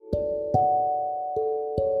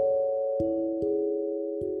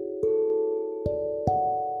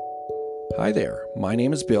Hi there. My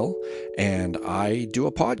name is Bill, and I do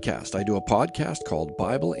a podcast. I do a podcast called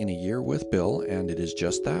Bible in a Year with Bill, and it is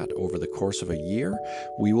just that. Over the course of a year,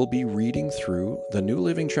 we will be reading through the New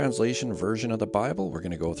Living Translation version of the Bible. We're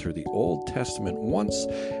going to go through the Old Testament once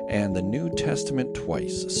and the New Testament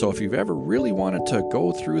twice. So if you've ever really wanted to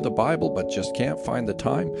go through the Bible but just can't find the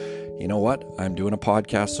time, you know what? I'm doing a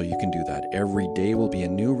podcast so you can do that. Every day will be a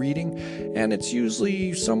new reading, and it's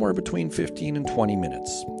usually somewhere between 15 and 20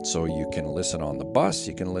 minutes. So you can listen on the bus,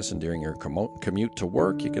 you can listen during your commute to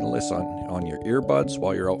work, you can listen on your earbuds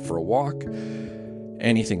while you're out for a walk,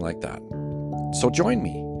 anything like that. So join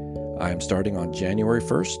me. I am starting on January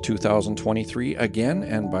 1st, 2023 again,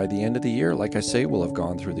 and by the end of the year, like I say, we'll have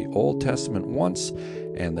gone through the Old Testament once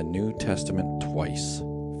and the New Testament twice.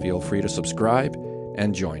 Feel free to subscribe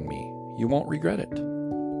and join me. You won't regret it.